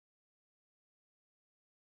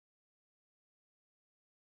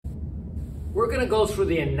we're going to go through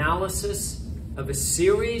the analysis of a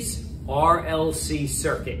series RLC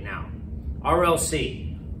circuit now.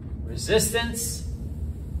 RLC, resistance,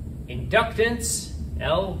 inductance,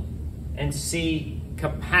 L, and C,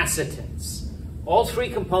 capacitance. All three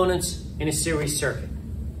components in a series circuit.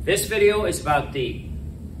 This video is about the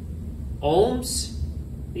ohms,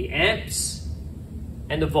 the amps,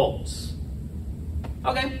 and the volts.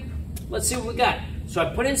 Okay, let's see what we got. So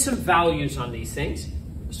I put in some values on these things.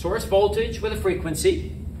 A source voltage with a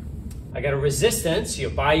frequency. I got a resistance. You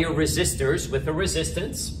buy your resistors with a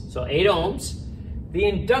resistance. So 8 ohms. The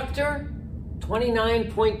inductor,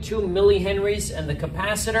 29.2 millihenries, and the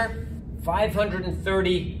capacitor,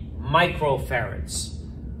 530 microfarads.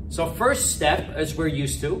 So first step, as we're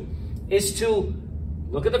used to, is to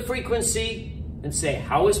look at the frequency and say,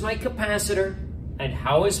 how is my capacitor and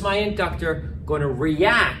how is my inductor going to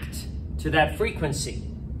react to that frequency?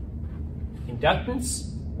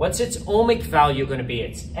 Inductance, what's its ohmic value going to be?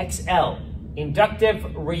 It's XL, inductive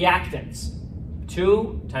reactance.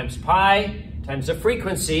 2 times pi times the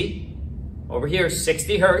frequency, over here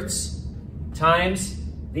 60 hertz, times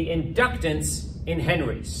the inductance in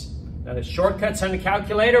henries. Now there's shortcuts on the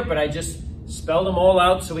calculator, but I just spelled them all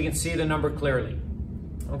out so we can see the number clearly.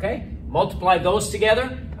 Okay, multiply those together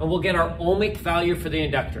and we'll get our ohmic value for the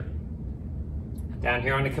inductor. Down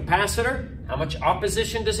here on the capacitor, how much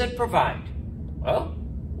opposition does it provide? Well,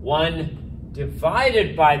 1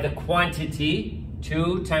 divided by the quantity,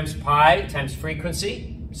 2 times pi times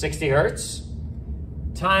frequency, 60 hertz,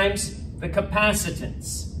 times the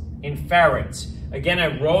capacitance in farads. Again,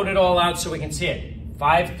 I wrote it all out so we can see it.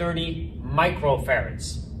 530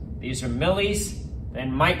 microfarads. These are millis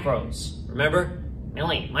and micros. Remember?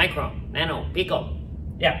 Milli, micro, nano, pico.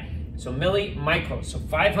 Yeah, so milli, micro. So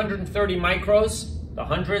 530 micros, the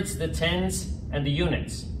hundreds, the tens, and the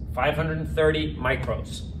units. 530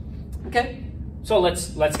 micros. Okay, so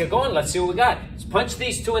let's get going. Let's see what we got. Let's punch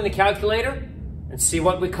these two in the calculator and see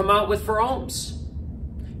what we come out with for ohms.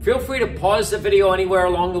 Feel free to pause the video anywhere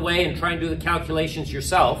along the way and try and do the calculations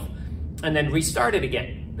yourself and then restart it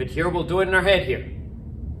again. But here we'll do it in our head here.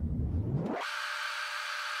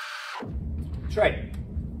 That's right.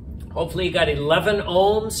 Hopefully you got 11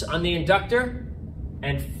 ohms on the inductor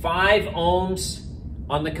and 5 ohms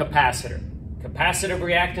on the capacitor. Capacitive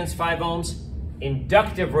reactance 5 ohms,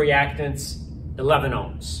 inductive reactance 11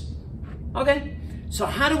 ohms. Okay, so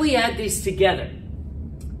how do we add these together?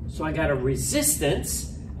 So I got a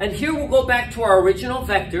resistance, and here we'll go back to our original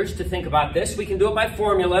vectors to think about this. We can do it by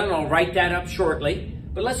formula, and I'll write that up shortly.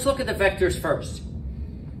 But let's look at the vectors first.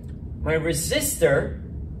 My resistor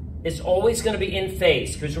is always going to be in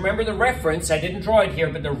phase, because remember the reference, I didn't draw it here,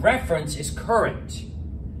 but the reference is current.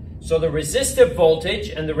 So the resistive voltage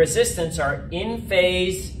and the resistance are in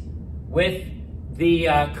phase with the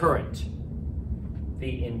current.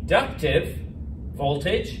 The inductive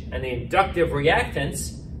voltage and the inductive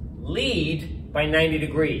reactance lead by 90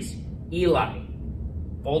 degrees. Eli.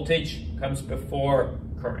 Voltage comes before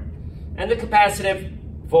current. And the capacitive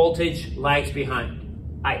voltage lags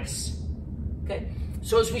behind. Ice. Okay?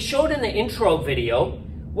 So as we showed in the intro video,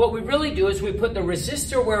 what we really do is we put the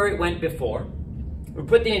resistor where it went before. We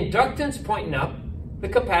put the inductance pointing up, the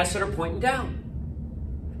capacitor pointing down.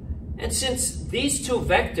 And since these two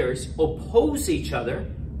vectors oppose each other,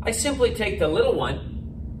 I simply take the little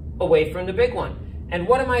one away from the big one. And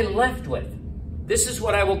what am I left with? This is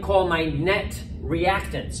what I will call my net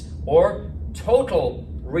reactance, or total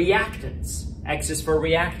reactance. X is for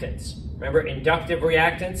reactance. Remember, inductive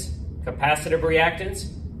reactance, capacitive reactance,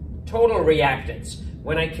 total reactance,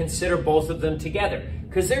 when I consider both of them together,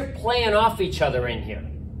 because they're playing off each other in here,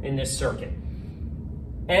 in this circuit.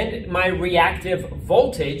 And my reactive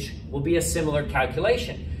voltage will be a similar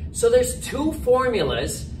calculation. So there's two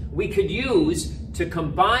formulas we could use to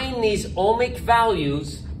combine these ohmic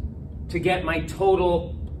values to get my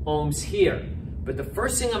total ohms here. But the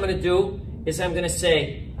first thing I'm going to do is I'm going to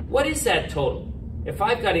say, what is that total? If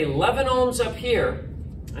I've got 11 ohms up here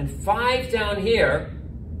and 5 down here,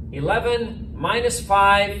 11 minus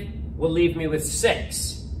 5 will leave me with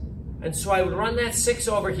 6. And so I would run that 6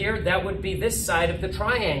 over here. That would be this side of the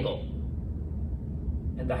triangle.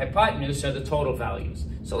 And the hypotenuse are the total values.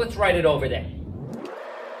 So let's write it over there.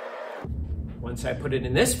 Once I put it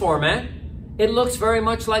in this format, it looks very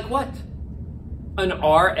much like what? An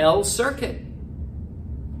RL circuit.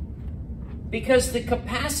 Because the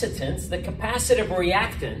capacitance, the capacitive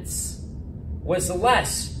reactance, was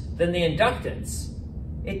less than the inductance.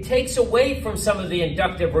 It takes away from some of the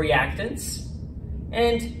inductive reactance,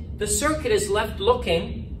 and the circuit is left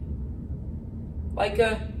looking like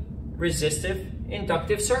a resistive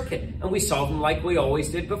inductive circuit. And we solve them like we always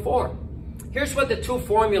did before. Here's what the two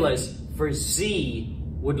formulas for Z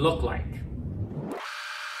would look like.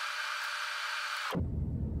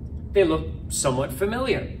 They look somewhat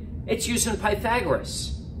familiar. It's using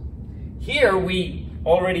Pythagoras. Here we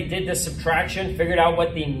already did the subtraction, figured out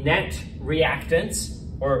what the net reactance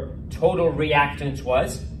or total reactance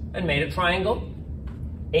was, and made a triangle.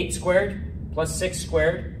 8 squared plus 6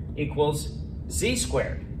 squared equals Z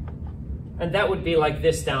squared. And that would be like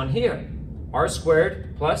this down here. R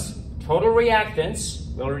squared plus total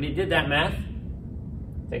reactance, we already did that math.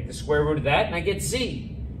 Take the square root of that and I get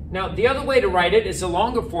Z. Now the other way to write it is a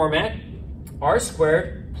longer format, R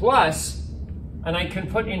squared plus, and I can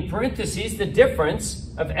put in parentheses the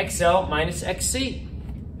difference of XL minus XC.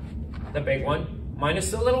 The big one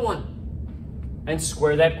minus the little one. And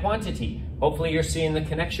square that quantity. Hopefully you're seeing the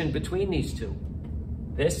connection between these two.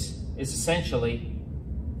 This is essentially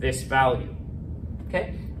this value.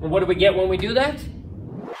 Okay? And what do we get when we do that?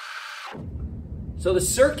 So the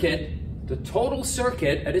circuit, the total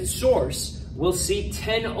circuit at its source, will see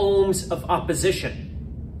 10 ohms of opposition.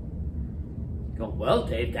 You go, well,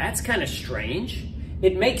 Dave, that's kind of strange.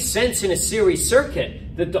 It makes sense in a series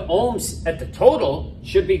circuit that the ohms at the total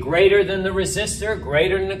should be greater than the resistor,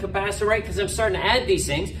 greater than the capacitor, right? Because I'm starting to add these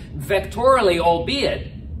things, vectorially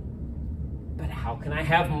albeit. But how can I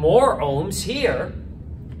have more ohms here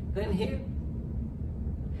than here?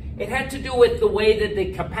 It had to do with the way that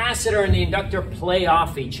the capacitor and the inductor play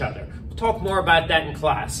off each other. We'll talk more about that in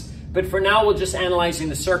class. But for now, we're just analyzing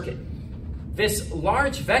the circuit. This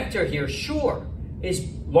large vector here, sure, is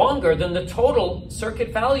longer than the total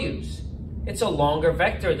circuit values. It's a longer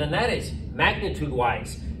vector than that is,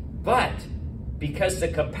 magnitude-wise. But because the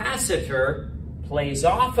capacitor plays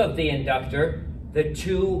off of the inductor, the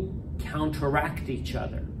two counteract each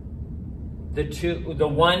other. The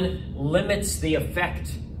one limits the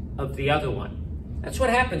effect of the other one. That's what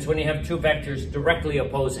happens when you have two vectors directly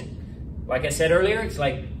opposing. Like I said earlier, it's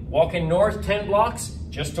like walking north 10 blocks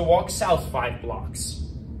just to walk south 5 blocks.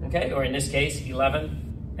 Okay, or in this case,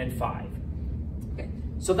 11 and 5. Okay,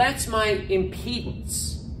 so that's my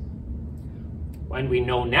impedance. And we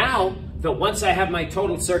know now that once I have my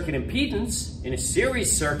total circuit impedance in a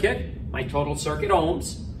series circuit, my total circuit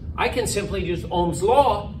ohms, I can simply use Ohm's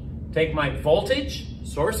law, take my voltage,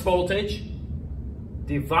 source voltage,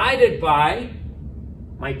 divided by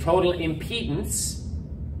my total impedance,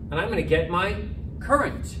 and I'm going to get my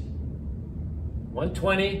current.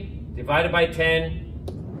 120 divided by 10.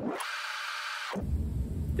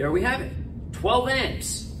 There we have it, 12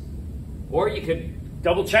 amps. Or you could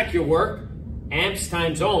double check your work. Amps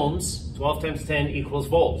times ohms, 12 times 10 equals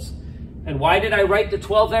volts. And why did I write the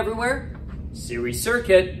 12 everywhere? Series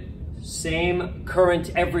circuit, same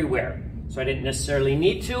current everywhere. So I didn't necessarily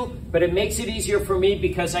need to, but it makes it easier for me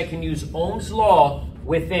because I can use Ohm's law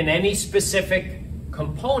within any specific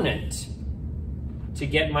component to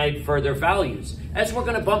get my further values. As we're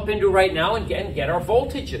going to bump into right now and get our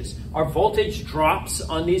voltages. Our voltage drops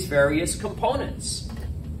on these various components.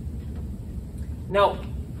 Now,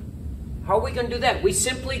 how are we going to do that? We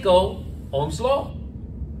simply go Ohm's law.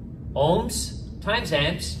 Ohms times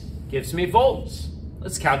amps gives me volts.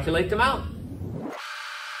 Let's calculate them out.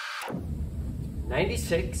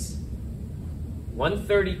 96,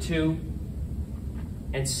 132,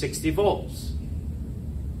 and 60 volts.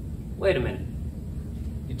 Wait a minute.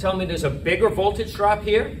 You tell me there's a bigger voltage drop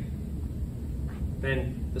here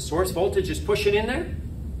than the source voltage is pushing in there?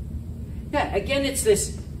 Yeah, again, it's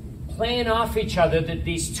this playing off each other that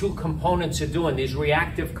these two components are doing, these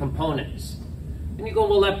reactive components. And you go,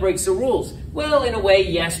 well, that breaks the rules. Well, in a way,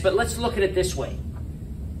 yes, but let's look at it this way.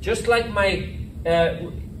 Just like my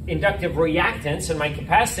inductive reactance and my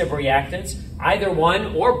capacitive reactance, either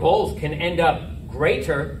one or both can end up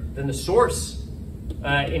greater than the source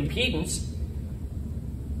impedance.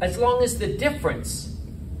 As long as the difference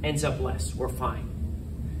ends up less, we're fine.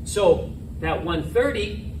 So that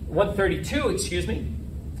 132, excuse me,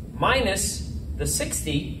 minus the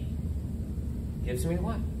 60 gives me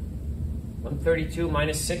what? 132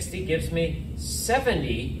 minus 60 gives me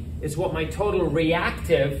 70 is what my total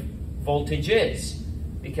reactive voltage is.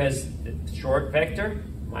 Because the short vector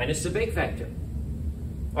minus the big vector.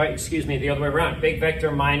 All right, excuse me, the other way around. Big vector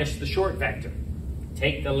minus the short vector.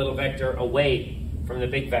 Take the little vector away from the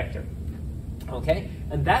big vector. Okay,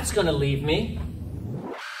 and that's going to leave me.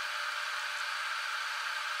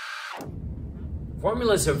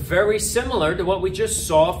 Formulas are very similar to what we just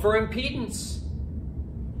saw for impedance.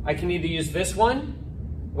 I can either use this one,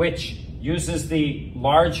 which uses the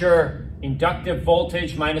larger inductive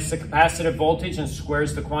voltage minus the capacitive voltage and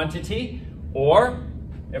squares the quantity, or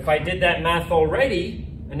if I did that math already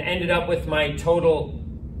and ended up with my total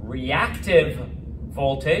reactive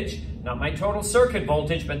voltage, not my total circuit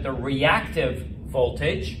voltage, but the reactive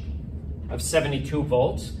voltage of 72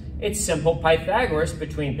 volts. It's simple Pythagoras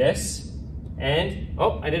between this and,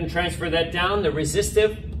 oh, I didn't transfer that down, the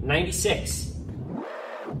resistive 96.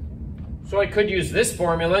 So I could use this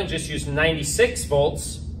formula and just use 96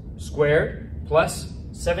 volts squared plus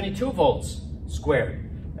 72 volts squared.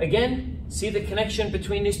 Again, see the connection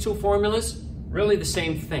between these two formulas? Really the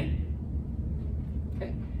same thing.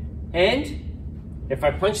 Okay. And if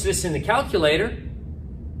I punch this in the calculator,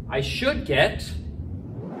 I should get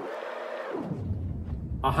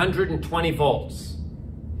 120 volts.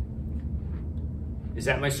 Is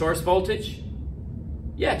that my source voltage?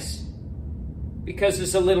 Yes. Because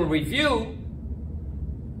as a little review,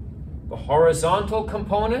 the horizontal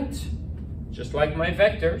component, just like my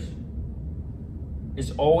vectors,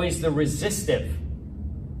 is always the resistive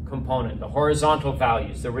component, the horizontal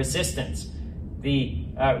values, the resistance, the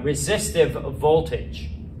resistive voltage.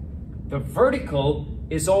 The vertical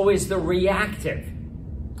is always the reactive.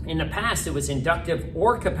 In the past, it was inductive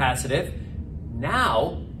or capacitive.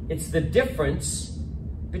 Now, it's the difference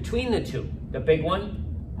between the two, the big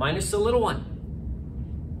one minus the little one.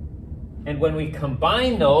 And when we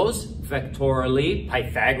combine those vectorially,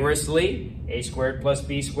 Pythagoreously, a squared plus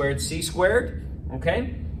b squared c squared,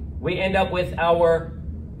 okay, we end up with our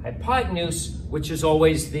hypotenuse, which is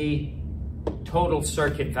always the total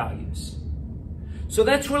circuit values. So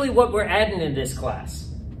that's really what we're adding in this class.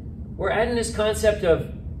 We're adding this concept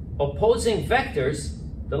of opposing vectors.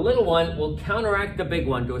 The little one will counteract the big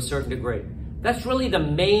one to a certain degree. That's really the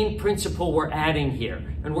main principle we're adding here.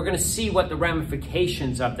 And we're going to see what the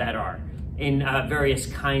ramifications of that are in various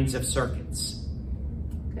kinds of circuits.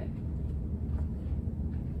 Okay.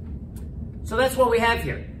 So that's what we have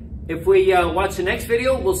here. If we watch the next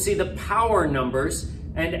video, we'll see the power numbers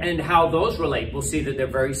and how those relate. We'll see that they're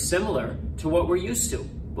very similar to what we're used to.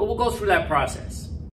 But we'll go through that process.